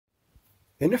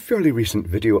In a fairly recent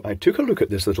video, I took a look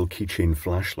at this little keychain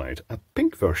flashlight, a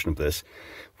pink version of this,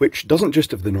 which doesn't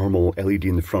just have the normal LED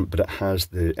in the front, but it has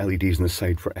the LEDs on the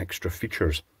side for extra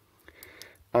features.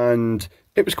 And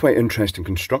it was quite interesting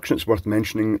construction. It's worth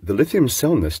mentioning the lithium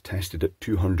cell in this tested at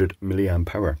 200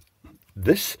 milliamp hour.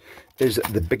 This is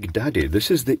the big daddy.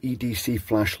 This is the EDC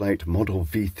flashlight model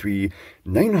V3,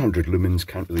 900 lumens,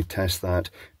 can't really test that.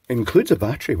 Includes a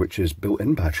battery, which is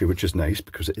built-in battery, which is nice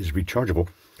because it is rechargeable.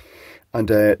 And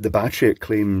the battery, it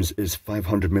claims, is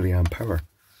 500 milliamp hour.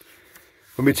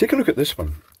 When we take a look at this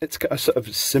one, it's got a sort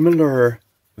of similar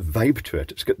vibe to it.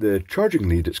 It's got the charging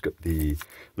lead, it's got the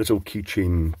little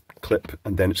keychain clip,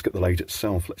 and then it's got the light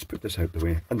itself. Let's put this out the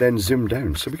way and then zoom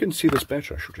down so we can see this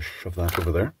better. I shall just shove that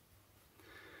over there.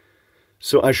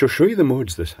 So I shall show you the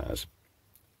modes this has.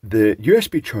 The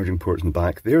USB charging port in the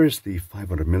back, there is the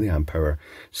 500 milliamp hour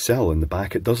cell in the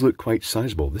back. It does look quite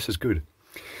sizable. This is good.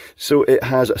 So it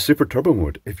has a super turbo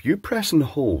mode. If you press and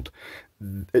hold,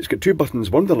 it's got two buttons,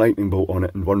 one with a lightning bolt on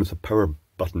it and one with a power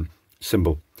button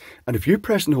symbol. And if you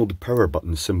press and hold the power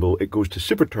button symbol, it goes to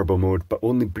super turbo mode, but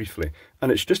only briefly. And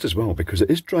it's just as well because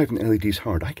it is driving LEDs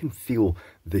hard. I can feel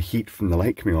the heat from the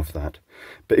light coming off that.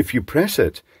 But if you press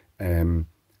it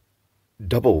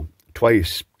double,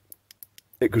 twice,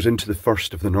 it goes into the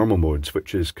first of the normal modes,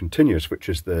 which is continuous, which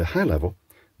is the high level.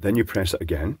 Then you press it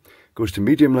again, goes to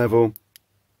medium level,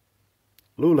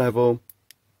 low level,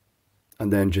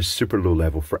 and then just super low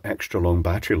level for extra long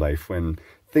battery life when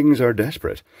things are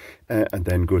desperate, and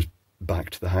then goes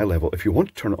back to the high level. If you want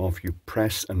to turn it off, you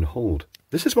press and hold.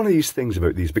 This is one of these things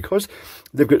about these, because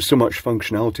they've got so much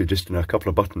functionality just in a couple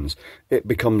of buttons, it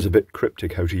becomes a bit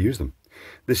cryptic how to use them.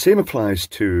 The same applies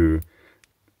to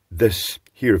this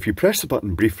here. If you press the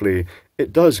button briefly,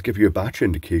 it does give you a battery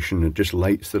indication. It just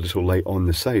lights the little light on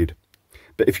the side.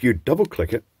 But if you double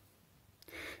click it,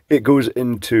 it goes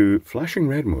into flashing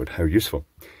red mode. How useful.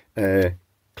 Click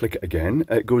it again,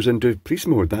 it goes into police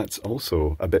mode. That's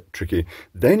also a bit tricky.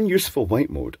 Then useful white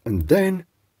mode, and then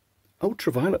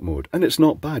ultraviolet mode. And it's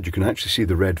not bad. You can actually see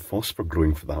the red phosphor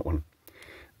glowing for that one.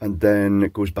 And then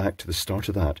it goes back to the start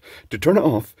of that. To turn it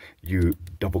off, you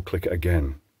double click it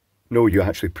again. No, you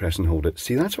actually press and hold it.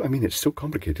 See, that's what I mean. It's so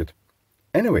complicated.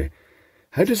 Anyway,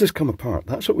 how does this come apart?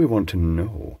 That's what we want to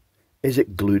know. Is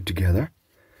it glued together?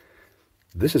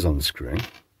 This is unscrewing.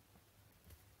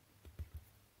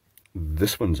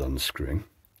 This one's unscrewing.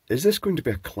 Is this going to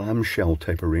be a clamshell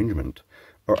type arrangement?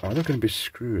 Or are there going to be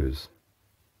screws?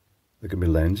 There going to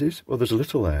be lenses? Well, there's a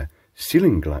little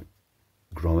sealing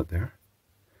grommet there.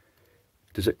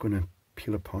 Is it going to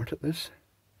peel apart at this?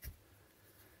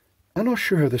 I'm not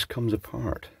sure how this comes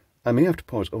apart. I may have to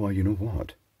pause. Oh, you know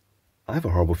what? I have a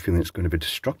horrible feeling it's going to be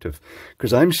destructive,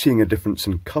 because I'm seeing a difference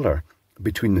in colour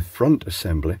between the front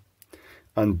assembly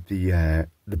and the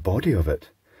body of it.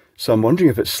 So I'm wondering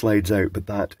if it slides out, but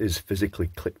that is physically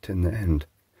clicked in the end.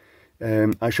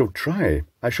 I shall try.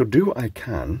 I shall do what I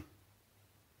can.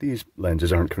 These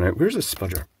lenses aren't coming out. Where's the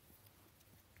spudger?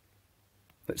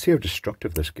 Let's see how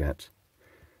destructive this gets.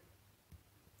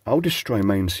 I'll destroy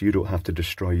mine so you don't have to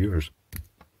destroy yours.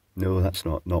 No, that's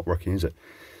not working, is it?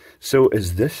 So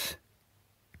is this...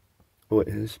 Oh, it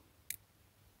is.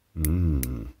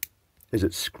 Is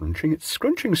it scrunching? It's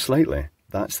scrunching slightly.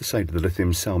 That's the side of the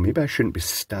lithium cell. Maybe I shouldn't be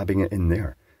stabbing it in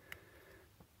there.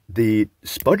 The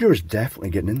spudger is definitely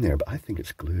getting in there, but I think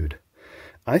it's glued.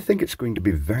 I think it's going to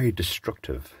be very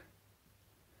destructive.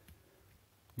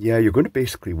 Yeah, you're going to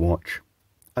basically watch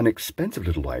an expensive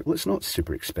little light. Well, it's not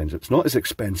super expensive. It's not as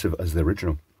expensive as the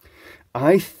original.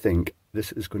 I think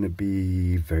this is going to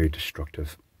be very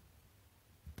destructive.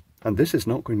 And this is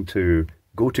not going to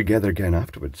go together again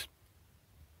afterwards.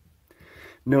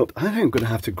 Nope, I think I'm going to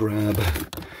have to grab...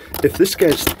 If this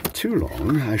gets too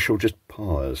long, I shall just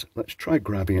pause. Let's try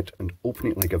grabbing it and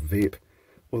opening it like a vape.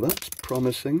 Well, that's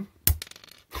promising.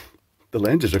 The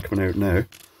lenses are coming out now.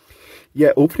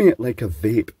 Yeah, opening it like a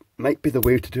vape might be the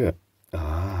way to do it.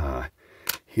 Ah,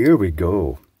 here we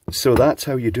go. So that's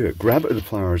how you do it. Grab it with the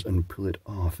pliers and pull it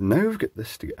off. Now we've got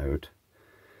this to get out.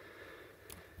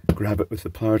 Grab it with the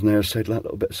pliers on the other side of that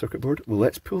little bit of circuit board. Well,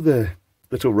 let's pull the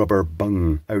little rubber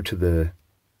bung out of the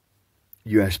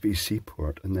USB-C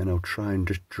port, and then I'll try and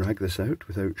just drag this out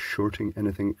without shorting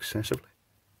anything excessively.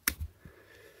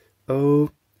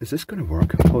 Oh, is this going to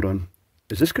work? Hold on.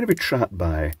 Is this going to be trapped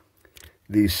by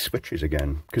these switches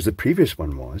again? Because the previous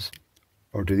one was.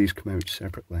 Or do these come out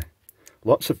separately?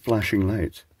 Lots of flashing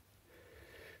lights.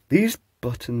 These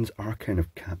buttons are kind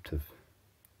of captive.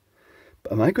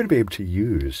 But am I going to be able to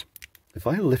use... If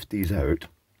I lift these out...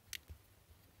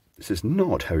 This is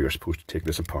not how you're supposed to take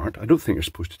this apart. I don't think you're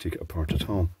supposed to take it apart at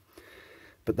all.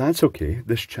 but that's okay.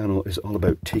 This channel is all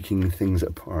about taking things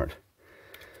apart.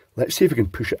 Let's see if we can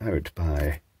push it out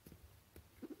by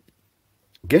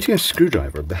getting a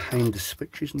screwdriver behind the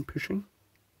switches and pushing.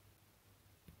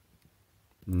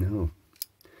 No,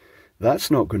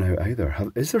 that's not going out either.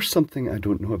 Is there something I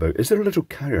don't know about? Is there a little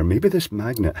carrier? Maybe this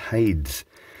magnet hides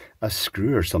a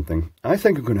screw or something. I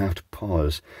think I'm going to have to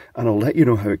pause, and I'll let you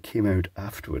know how it came out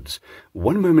afterwards.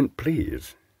 One moment,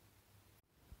 please.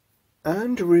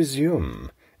 And resume.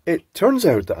 It turns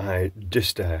out that I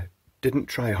just didn't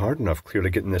try hard enough clearly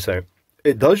getting this out.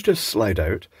 It does just slide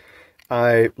out.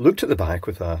 I looked at the back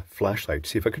with a flashlight to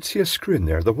see if I could see a screw in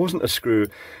there. There wasn't a screw,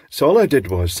 so all I did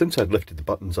was, since I'd lifted the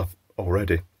buttons up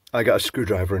already, I got a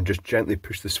screwdriver and just gently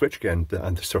pushed the switch again,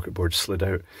 and the circuit board slid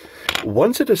out.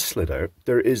 Once it has slid out,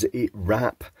 there is a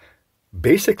wrap,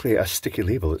 basically a sticky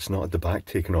label, it's not at the back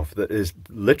taken off, that is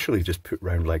literally just put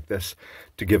round like this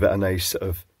to give it a nice sort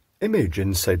of image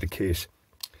inside the case.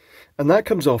 And that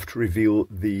comes off to reveal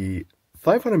the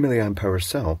 500 milliamp hour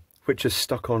cell, which is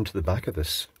stuck onto the back of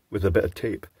this with a bit of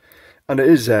tape. And it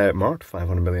is marked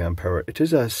 500 milliamp hour. It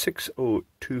is a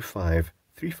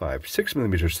 602535, 6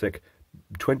 millimeters thick,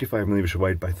 25 millimeters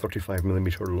wide by 35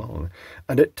 millimeter long,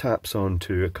 and it taps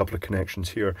onto a couple of connections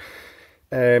here,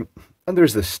 and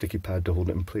there's this sticky pad to hold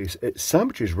it in place. It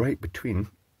sandwiches right between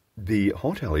the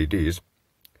hot LEDs,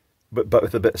 but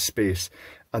with a bit of space,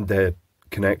 and the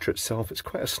connector itself. It's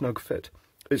quite a snug fit.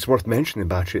 It's worth mentioning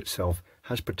the battery itself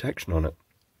has protection on it.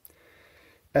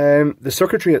 The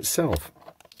circuitry itself,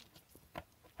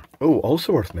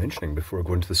 also worth mentioning before I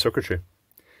go into the circuitry,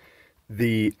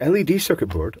 the LED circuit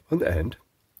board on the end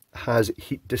has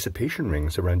heat dissipation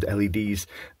rings around LEDs,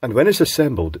 and when it's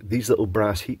assembled, these little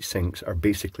brass heat sinks are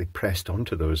basically pressed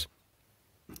onto those.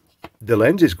 The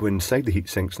lenses go inside the heat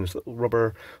sinks, and there's little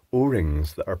rubber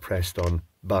O-rings that are pressed on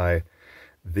by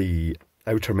the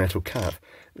outer metal cap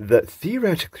that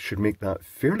theoretically should make that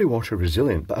fairly water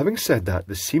resilient. But having said that,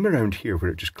 the seam around here where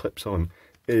it just clips on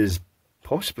is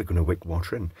possibly going to wick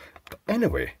water in. But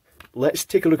anyway, let's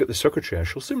take a look at the circuitry. I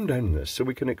shall zoom down on this so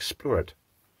we can explore it.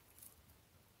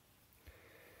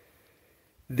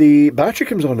 The battery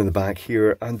comes on in the back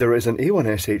here, and there is an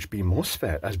A1SHB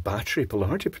MOSFET as battery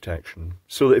polarity protection,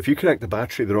 so that if you connect the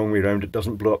battery the wrong way around, it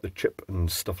doesn't blow up the chip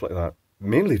and stuff like that.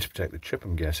 Mainly to protect the chip,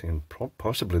 I'm guessing, and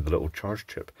possibly the little charge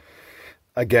chip.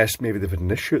 I guess maybe they've had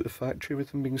an issue at the factory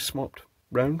with them being swapped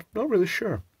round. Not really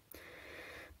sure.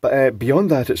 But beyond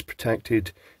that, it's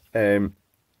protected.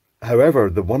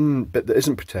 However, the one bit that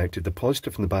isn't protected, the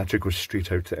positive from the battery goes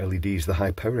straight out to LEDs, the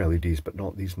high power LEDs, but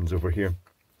not these ones over here.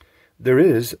 There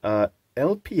is a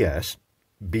LPS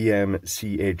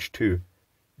BMCH2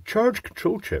 charge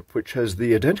control chip, which has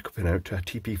the identical pinout to a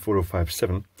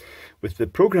TP4057 with the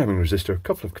programming resistor, a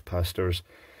couple of capacitors.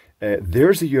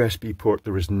 There's the USB port.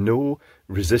 There is no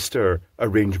resistor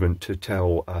arrangement to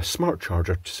tell a smart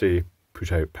charger to say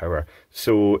put out power.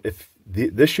 So if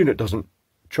this unit doesn't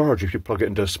charge, if you plug it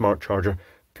into a smart charger,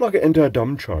 plug it into a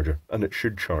dumb charger and it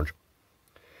should charge.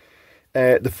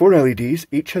 The 4 LEDs,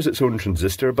 each has its own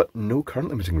transistor, but no current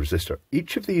limiting resistor.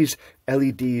 Each of these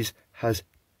LEDs has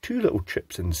 2 little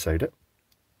chips inside it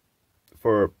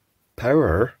for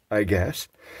power, I guess.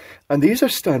 And these are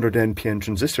standard NPN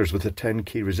transistors with a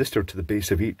 10k resistor to the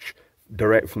base of each,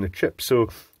 direct from the chip. So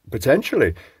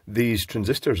potentially these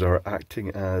transistors are acting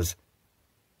as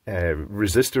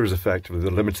resistors effectively.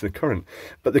 They're limiting the current.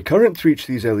 But the current through each of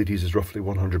these LEDs is roughly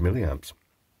 100 milliamps.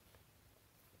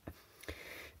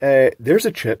 There's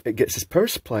a chip. It gets its power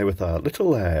supply with a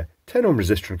little 10 ohm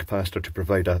resistor and capacitor to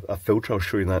provide a filter. I'll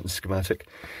show you that in schematic.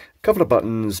 A couple of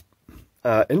buttons,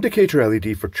 indicator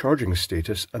LED for charging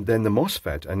status, and then the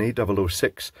MOSFET, an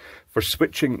A006 for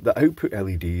switching the output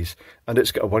LEDs, and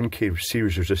it's got a 1k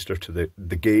series resistor to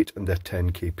the gate and the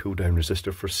 10k pull down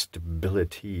resistor for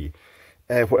stability.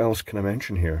 What else can I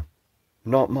mention here?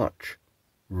 Not much.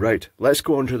 Right, let's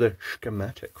go on to the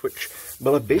schematic, which,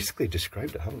 well, I've basically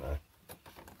described it, haven't I?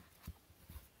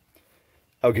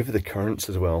 I'll give you the currents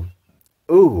as well.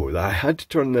 Oh, I had to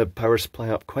turn the power supply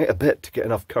up quite a bit to get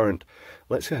enough current.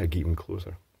 Let's get even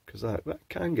closer, because that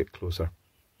can get closer.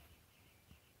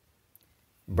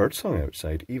 Birdsong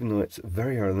outside, even though it's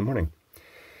very early in the morning.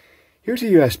 Here's a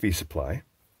USB supply.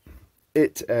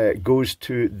 It goes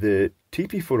to the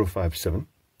TP4057,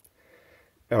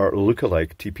 or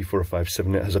lookalike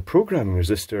TP4057. It has a programming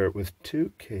resistor with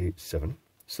 2K7.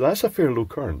 So that's a fairly low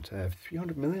current,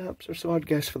 300 milliamps or so I'd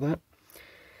guess for that.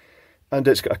 And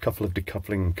it's got a couple of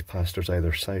decoupling capacitors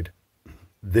either side.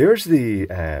 There's the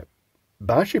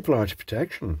battery polarity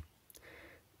protection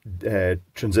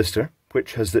transistor,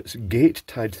 which has its gate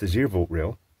tied to the 0 volt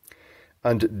rail,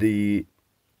 and the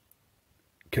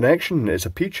connection is a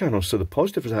P channel, so the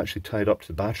positive is actually tied up to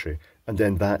the battery, and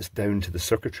then that's down to the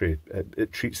circuitry.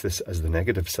 It treats this as the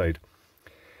negative side.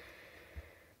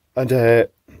 And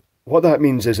what that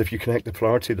means is if you connect the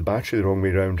polarity of the battery the wrong way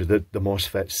around, the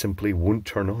MOSFET simply won't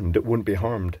turn on. It won't be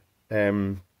harmed.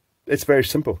 It's very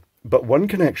simple. But one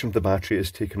connection of the battery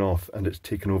is taken off, and it's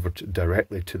taken over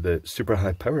directly to the super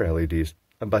high power LEDs.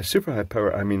 And by super high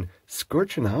power, I mean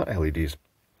scorching hot LEDs.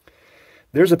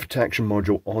 There's a protection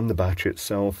module on the battery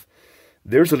itself.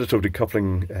 There's a little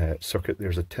decoupling circuit.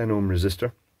 There's a 10 ohm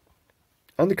resistor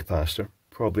and the capacitor,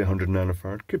 probably 100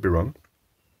 nanofarad, could be wrong.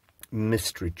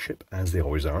 Mystery chip, as they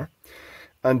always are.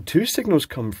 And two signals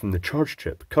come from the charge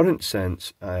chip. Current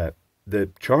sense, the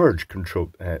charge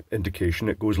control indication,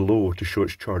 it goes low to show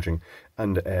it's charging,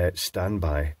 and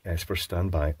standby, S for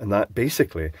standby. And that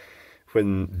basically,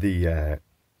 when the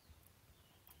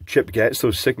chip gets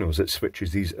those signals, it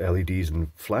switches these LEDs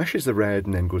and flashes the red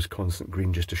and then goes constant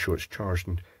green just to show it's charged,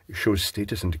 and it shows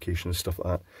status indication and stuff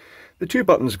like that. The two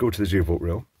buttons go to the 0 volt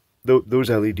rail. Those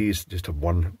LEDs just have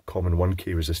one common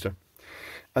 1K resistor.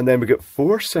 And then we get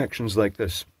four sections like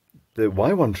this. The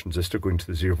Y1 transistor going to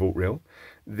the 0 volt rail,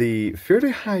 the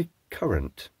fairly high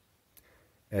current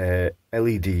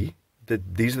LED,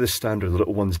 these are the standard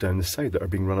little ones down the side that are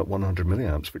being run at 100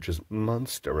 milliamps, which is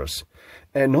monstrous.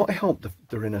 Not helped that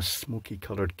they're in a smoky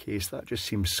coloured case. That just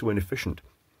seems so inefficient,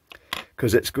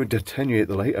 because it's going to attenuate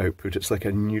the light output. It's like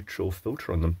a neutral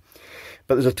filter on them.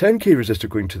 But there's a 10K resistor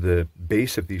going to the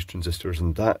base of these transistors,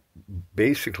 and that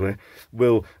basically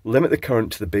will limit the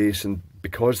current to the base, and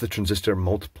because the transistor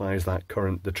multiplies that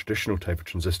current, the traditional type of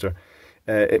transistor,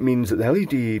 it means that the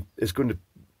LED is going to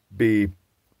be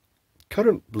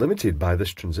current limited by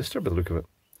this transistor by the look of it.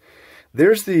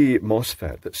 There's the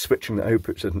MOSFET that's switching the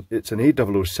outputs, and it's an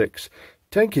A006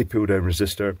 10K pull down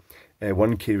resistor,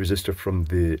 1K resistor from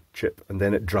the chip, and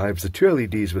then it drives the two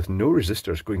LEDs with no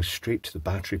resistors going straight to the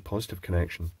battery positive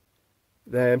connection.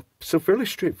 So fairly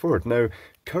straightforward. Now,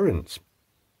 currents.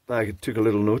 I took a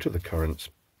little note of the currents.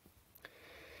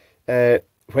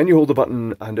 When you hold the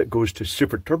button and it goes to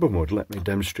super turbo mode, let me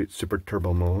demonstrate super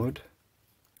turbo mode.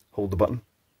 Hold the button.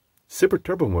 Super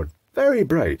turbo mode, very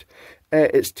bright.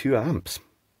 It's 2 amps.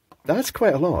 That's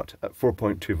quite a lot at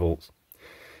 4.2 volts.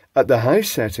 At the high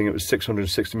setting, it was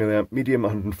 660 milliamp, medium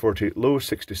 140, low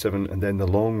 67, and then the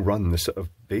long run, the sort of,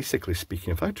 basically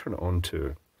speaking, if I turn it on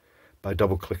to, by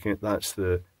double clicking it, that's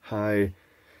the high,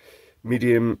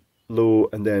 medium, low,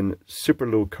 and then super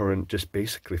low current, just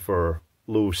basically for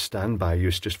low standby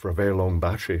use, just for a very long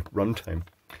battery runtime.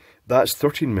 That's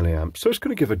 13 milliamps, so it's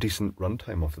going to give a decent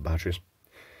runtime off the batteries.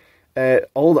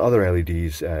 All the other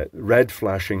LEDs, red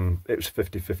flashing, it was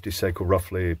 50-50 cycle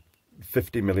roughly,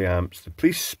 50 milliamps. The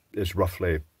police is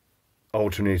roughly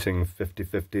alternating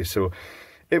 50-50, so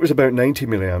it was about 90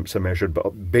 milliamps I measured,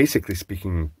 but basically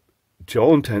speaking, to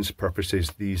all intents and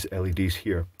purposes, these LEDs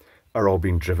here are all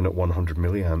being driven at 100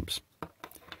 milliamps.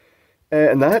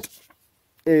 And that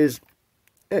is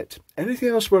it. Anything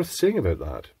else worth saying about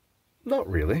that? Not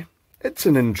really. It's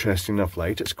an interesting enough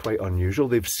light. It's quite unusual.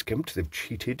 They've skimped, they've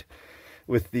cheated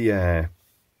with the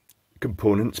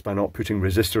components by not putting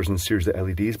resistors in series of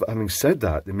LEDs. But having said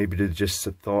that, they maybe did just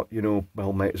thought, you know,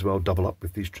 well, might as well double up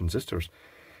with these transistors.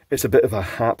 It's a bit of a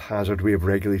haphazard way of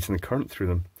regulating the current through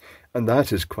them. And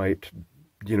that is quite,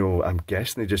 you know, I'm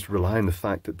guessing they just rely on the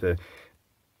fact that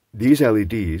these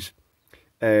LEDs,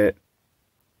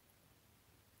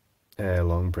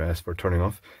 long breath for turning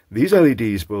off, these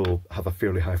LEDs will have a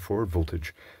fairly high forward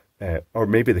voltage, or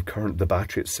maybe the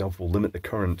battery itself will limit the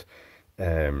current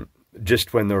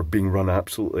just when they're being run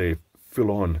absolutely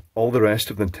full on. All the rest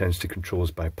of them tends to control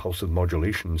is by pulsive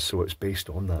modulation, so it's based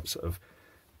on that sort of,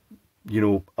 you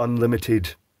know,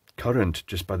 unlimited current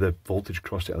just by the voltage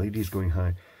across the LEDs going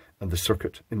high and the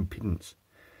circuit impedance.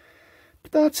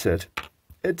 But that's it.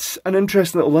 It's an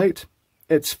interesting little light.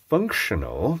 It's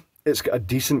functional. It's got a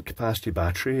decent capacity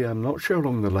battery. I'm not sure how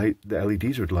long the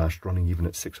LEDs would last running even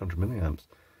at 600 milliamps.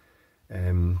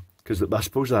 Because I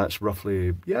suppose that's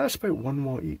roughly, yeah, it's about 1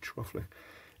 watt each, roughly.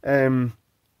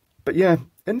 But yeah,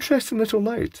 interesting little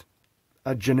light.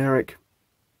 A generic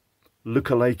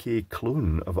lookalike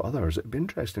clone of others. It'd be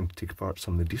interesting to take apart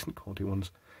some of the decent quality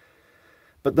ones.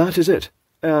 But that is it.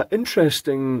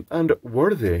 Interesting and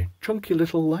worthy, chunky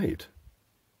little light.